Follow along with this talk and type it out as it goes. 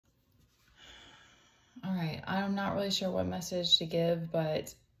I'm not really sure what message to give,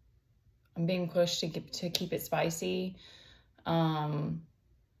 but I'm being pushed to keep it spicy.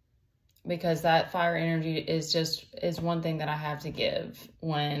 Because that fire energy is one thing that I have to give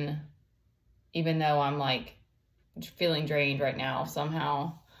even though I'm like feeling drained right now,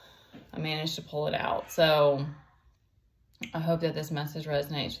 somehow I managed to pull it out. So I hope that this message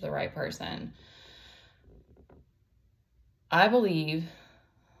resonates for the right person. I believe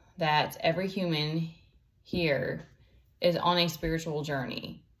that every human here is on a spiritual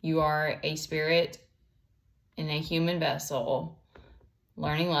journey. You are a spirit in a human vessel,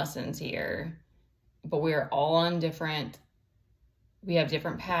 learning lessons here, but we are all on we have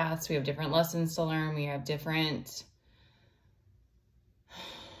different paths, we have different lessons to learn, we have different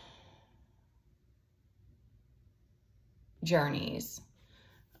journeys.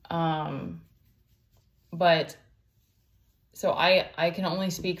 But so I can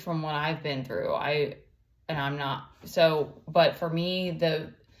only speak from what I've been through. But for me,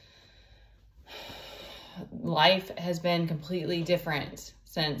 life has been completely different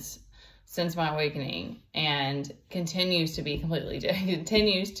since my awakening, and continues to be completely different.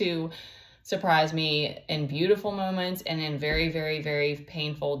 Continues to surprise me in beautiful moments and in very, very, very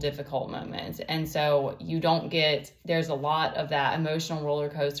painful, difficult moments. And so there's a lot of that emotional roller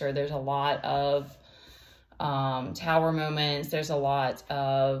coaster. There's a lot of tower moments. There's a lot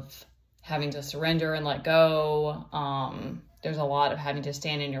of having to surrender and let go. There's a lot of having to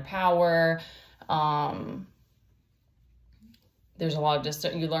stand in your power. There's a lot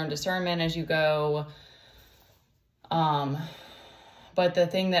of you learn discernment as you go. But the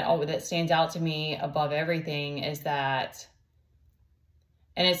thing that stands out to me above everything is that,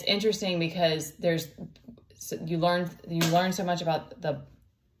 and it's interesting because you learn so much about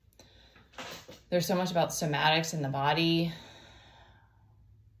there's so much about somatics in the body.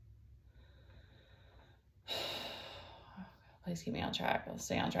 Please keep me on track. I'll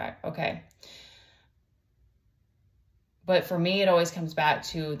stay on track. Okay. But for me, it always comes back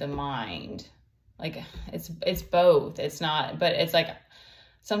to the mind. Like it's both. It's not, but it's like,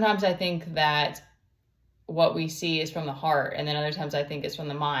 sometimes I think that what we see is from the heart, and then other times I think it's from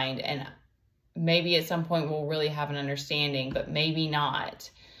the mind. And maybe at some point we'll really have an understanding, but maybe not.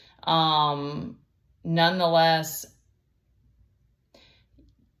 Nonetheless,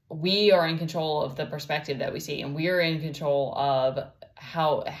 we are in control of the perspective that we see, and we are in control of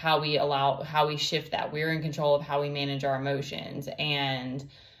how we shift that. We're in control of how we manage our emotions. And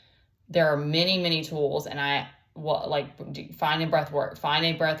there are many, many tools, and find a breathwork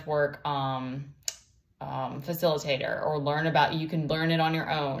facilitator, or you can learn it on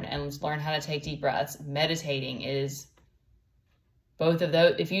your own and learn how to take deep breaths. Meditating is both of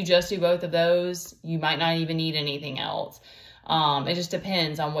those. If you just do both of those, you might not even need anything else. It just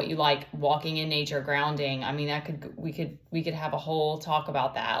depends on what you like. Walking in nature, grounding. I mean, we could have a whole talk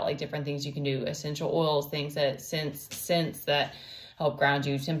about that, like different things you can do, essential oils, things that scents that help ground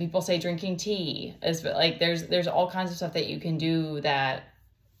you. Some people say drinking tea is like, there's all kinds of stuff that you can do, that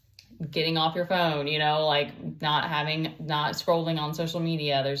getting off your phone, like not scrolling on social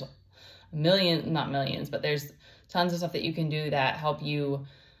media. There's not millions, but there's tons of stuff that you can do that help you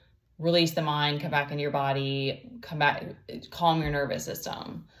release the mind, come back into your body, calm your nervous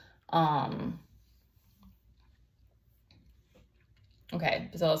system. Okay,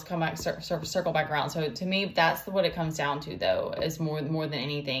 so let's come back, circle back around. So to me, that's what it comes down to, though, is more than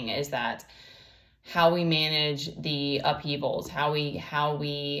anything, is that how we manage the upheavals, how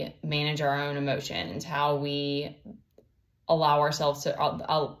we manage our own emotions, how we allow ourselves to,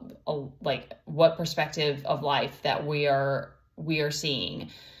 like, what perspective of life that we are seeing,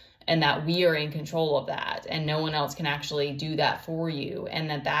 and that we are in control of that, and no one else can actually do that for you. And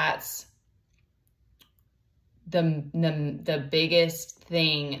that's the biggest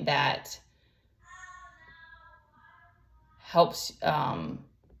thing that helps.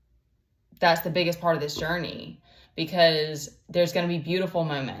 That's the biggest part of this journey, because there's going to be beautiful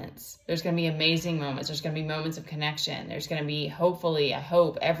moments. There's going to be amazing moments. There's going to be moments of connection. There's going to be, hopefully, I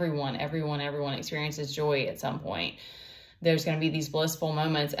hope everyone experiences joy at some point. There's going to be these blissful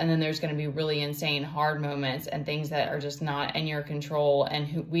moments, and then there's going to be really insane hard moments and things that are just not in your control,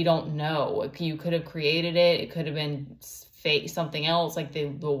 and we don't know. You could have created it. It could have been something else, like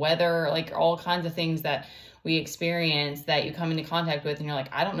the weather, like all kinds of things that we experience that you come into contact with, and you're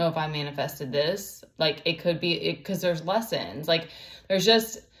like, I don't know if I manifested this. Like, it could be because there's lessons. Like,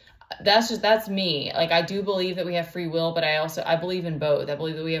 that's me. Like, I do believe that we have free will, but I believe in both. I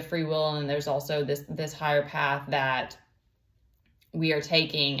believe that we have free will, and then there's also this higher path that we are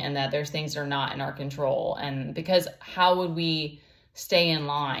taking, and that there's things that are not in our control. And because how would we stay in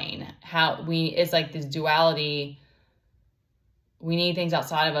line. It's like this duality. We need things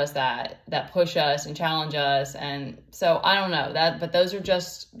outside of us that push us and challenge us. And so I don't know but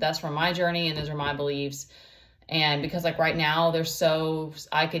that's from my journey, and those are my beliefs. And because like right now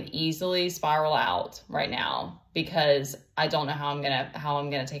I could easily spiral out right now because I don't know how I'm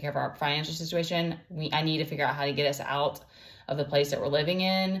going to take care of our financial situation. I need to figure out how to get us out of the place that we're living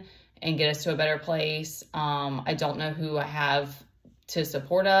in and get us to a better place. I don't know who I have to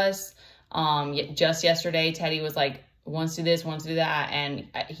support us. Just yesterday, Teddy was like, wants to do this, wants to do that, and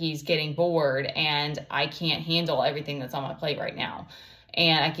he's getting bored, and I can't handle everything that's on my plate right now.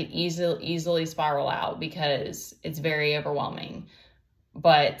 And I could easily spiral out because it's very overwhelming.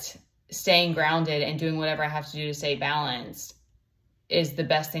 But staying grounded and doing whatever I have to do to stay balanced is the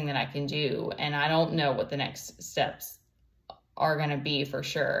best thing that I can do. And I don't know what the next steps are going to be for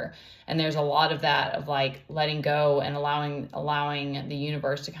sure. And there's a lot of that, of like letting go and allowing the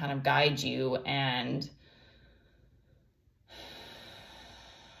universe to kind of guide you. And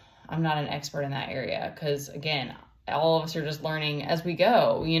I'm not an expert in that area because, again, all of us are just learning as we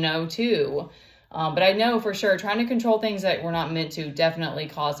go, too. But I know for sure trying to control things that we're not meant to definitely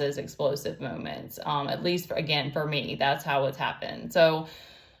causes explosive moments. At least, for me, that's how it's happened. So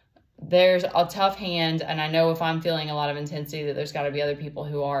there's a tough hand, and I know if I'm feeling a lot of intensity that there's got to be other people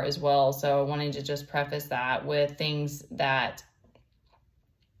who are as well. So I wanted to just preface that with things that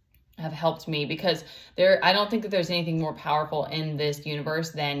have helped me, because I don't think that there's anything more powerful in this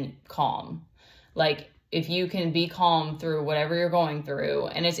universe than calm. Like, if you can be calm through whatever you're going through.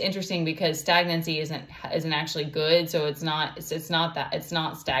 And it's interesting because stagnancy isn't actually good. So it's not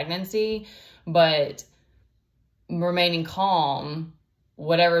stagnancy, but remaining calm,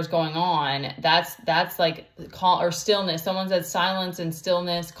 whatever's going on, that's like calm or stillness. Someone said silence and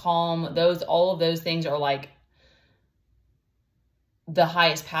stillness, calm, all of those things are like the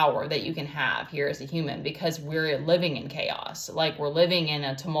highest power that you can have here as a human, because we're living in chaos. Like, we're living in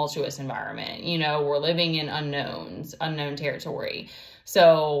a tumultuous environment, we're living in unknown territory.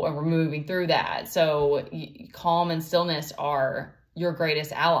 So, and we're moving through that. So calm and stillness are your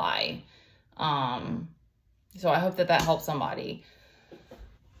greatest ally. So I hope that helps somebody.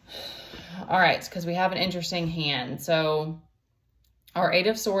 All right. 'Cause we have an interesting hand. So our 8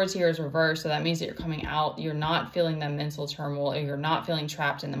 of Swords here is reversed, so that means that you're coming out. You're not feeling that mental turmoil, or you're not feeling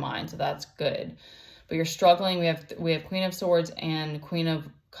trapped in the mind, so that's good. But you're struggling. We have Queen of Swords and Queen of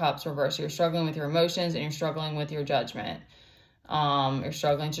Cups reversed. So you're struggling with your emotions, and you're struggling with your judgment. You're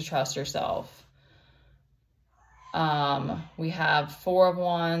struggling to trust yourself. We have 4 of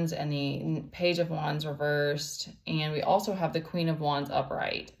Wands and the Page of Wands reversed, and we also have the Queen of Wands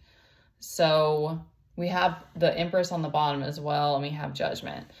upright. So we have the Empress on the bottom as well, and we have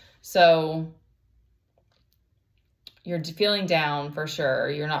Judgment. So you're feeling down for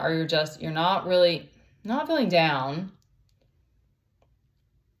sure. You're not really not feeling down.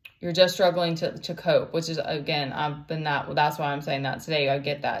 You're just struggling to cope, which is, again, that's why I'm saying that today. I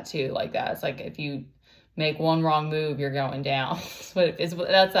get that too, like that. It's like if you make one wrong move, you're going down.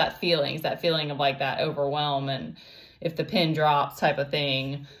 That's that feeling. It's that feeling of like that overwhelm, and if the pin drops type of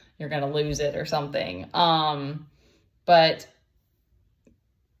thing, you're going to lose it or something. But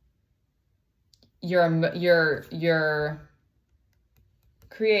your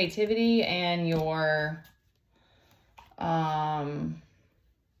creativity and your,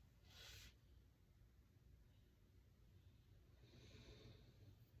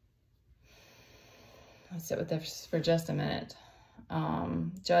 let's sit with this for just a minute.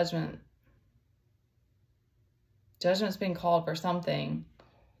 Judgment's being called for something.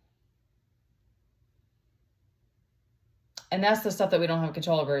 And that's the stuff that we don't have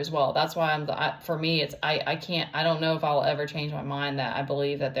control over as well. That's why for me, I don't know if I'll ever change my mind that I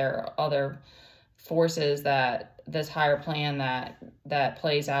believe that there are other forces, that this higher plan that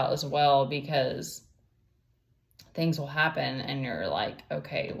plays out as well, because things will happen and you're like,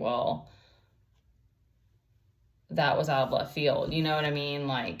 okay, well, that was out of left field. You know what I mean?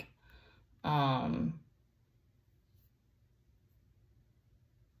 Like,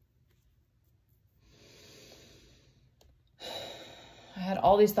 I had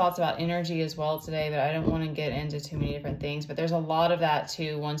all these thoughts about energy as well today that I don't want to get into too many different things, but there's a lot of that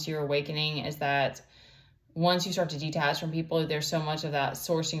too. Once you're awakening, is that once you start to detach from people, there's so much of that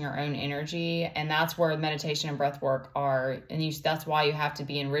sourcing your own energy. And that's where meditation and breath work are. And that's why you have to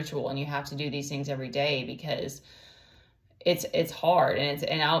be in ritual and you have to do these things every day, because it's hard, and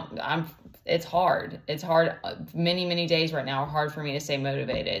it's hard. It's hard. Many days right now are hard for me to stay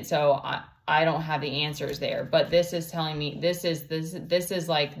motivated. So I don't have the answers there, but this is telling me, this is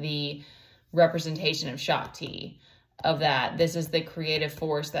like the representation of Shakti, of that. This is the creative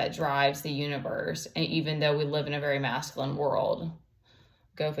force that drives the universe. And even though we live in a very masculine world,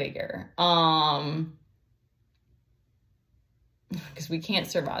 go figure. Because we can't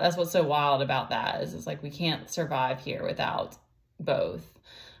survive. That's what's so wild about that, is it's like we can't survive here without both.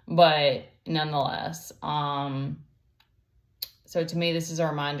 But nonetheless, so to me, this is a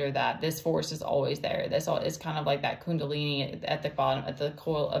reminder that this force is always there. This is kind of like that kundalini at the bottom, at the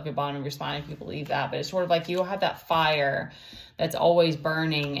coil of your bottom of your spine, if you believe that. But it's sort of like you'll have that fire that's always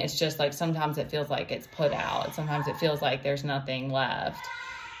burning. It's just like sometimes it feels like it's put out. Sometimes it feels like there's nothing left.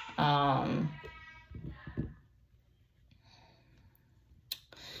 And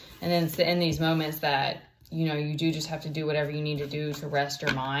then it's in these moments that, you know, you do just have to do whatever you need to do to rest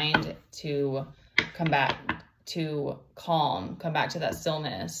your mind, to come back to calm, come back to that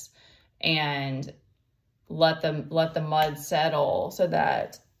stillness, and let the mud settle, so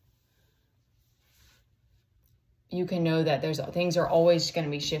that you can know that things are always going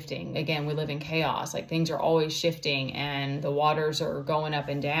to be shifting. Again, we live in chaos. Like, things are always shifting and the waters are going up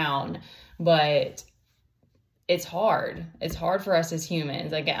and down, but it's hard. It's hard for us as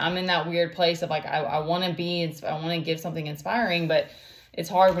humans. Like, I'm in that weird place of like, I want to give something inspiring, but it's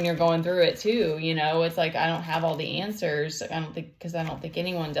hard when you're going through it too. You know, it's like, I don't have all the answers. Because I don't think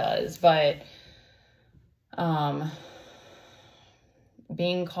anyone does, but,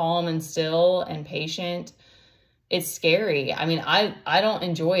 being calm and still and patient, it's scary. I mean, I don't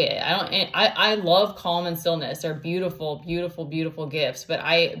enjoy it. I love calm and stillness. They're beautiful, beautiful, beautiful gifts, but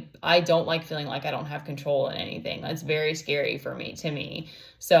I don't like feeling like I don't have control in anything. That's very scary to me.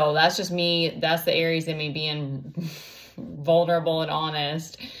 So that's just me. That's the areas in me being vulnerable and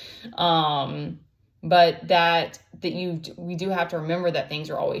honest. But we do have to remember that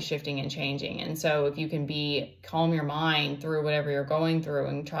things are always shifting and changing. And so if you can calm your mind through whatever you're going through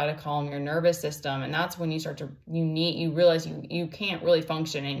and try to calm your nervous system, and that's when you realize you can't really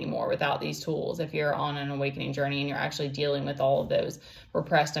function anymore without these tools. If you're on an awakening journey and you're actually dealing with all of those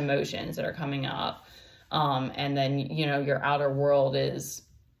repressed emotions that are coming up, and then, you know, your outer world is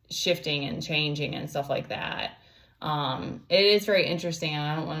shifting and changing and stuff like that. It is very interesting, and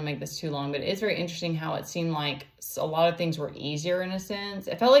I don't want to make this too long, but it's very interesting how it seemed like a lot of things were easier in a sense.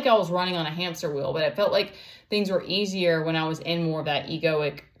 It felt like I was running on a hamster wheel, but it felt like things were easier when I was in more of that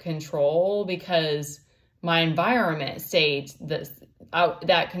egoic control, because my environment stayed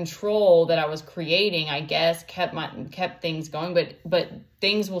that control that I was creating, I guess, kept things going, but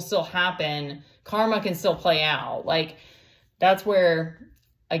things will still happen. Karma can still play out. Like, that's where,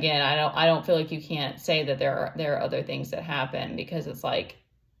 again, I don't feel like you can't say that there are other things that happen, because it's like,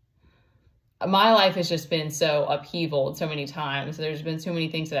 my life has just been so upheaval so many times. There's been so many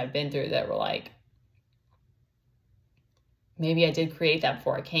things that I've been through that were like, maybe I did create that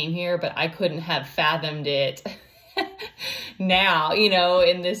before I came here, but I couldn't have fathomed it now, you know,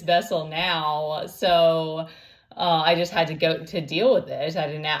 in this vessel now. So I just had to go to deal with it. I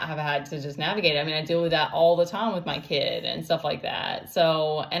did not have had to just navigate it. I mean, I deal with that all the time with my kid and stuff like that.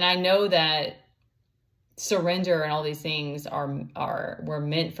 So, and I know that surrender and all these things were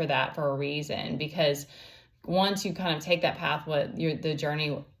meant for that, for a reason, because once you kind of take that path with the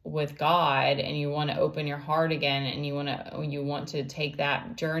journey with God, and you want to open your heart again, and you want to take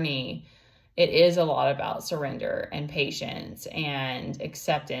that journey, it is a lot about surrender and patience and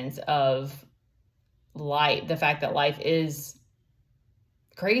acceptance of life, the fact that life is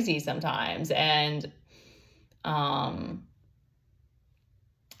crazy sometimes. And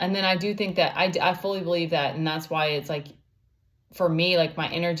then I do think that I fully believe that, and that's why it's like, for me, like my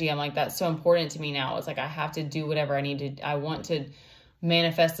energy, I'm like, that's so important to me now. It's like, I have to do whatever I need to. I want to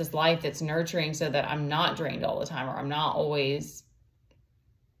manifest this life that's nurturing, so that I'm not drained all the time, or I'm not always,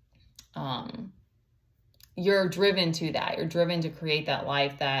 you're driven to that. You're driven to create that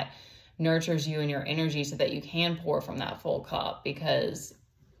life that nurtures you and your energy, so that you can pour from that full cup. Because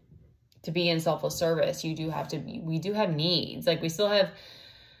to be in selfless service, we do have needs. Like, we still have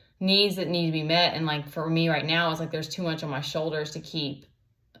needs that need to be met. And like, for me right now, it's like, there's too much on my shoulders to keep,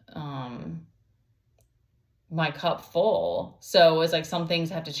 my cup full. So it's like, some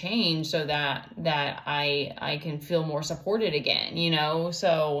things have to change so that I can feel more supported again, you know?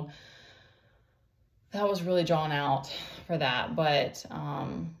 So that was really drawn out for that. But,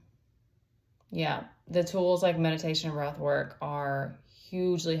 yeah, the tools like meditation and breath work are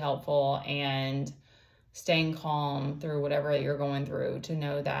hugely helpful, and staying calm through whatever you're going through, to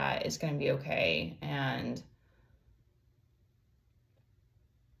know that it's going to be okay. And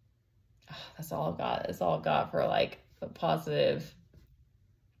that's all I've got. That's all I've got for like a positive.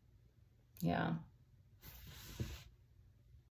 Yeah.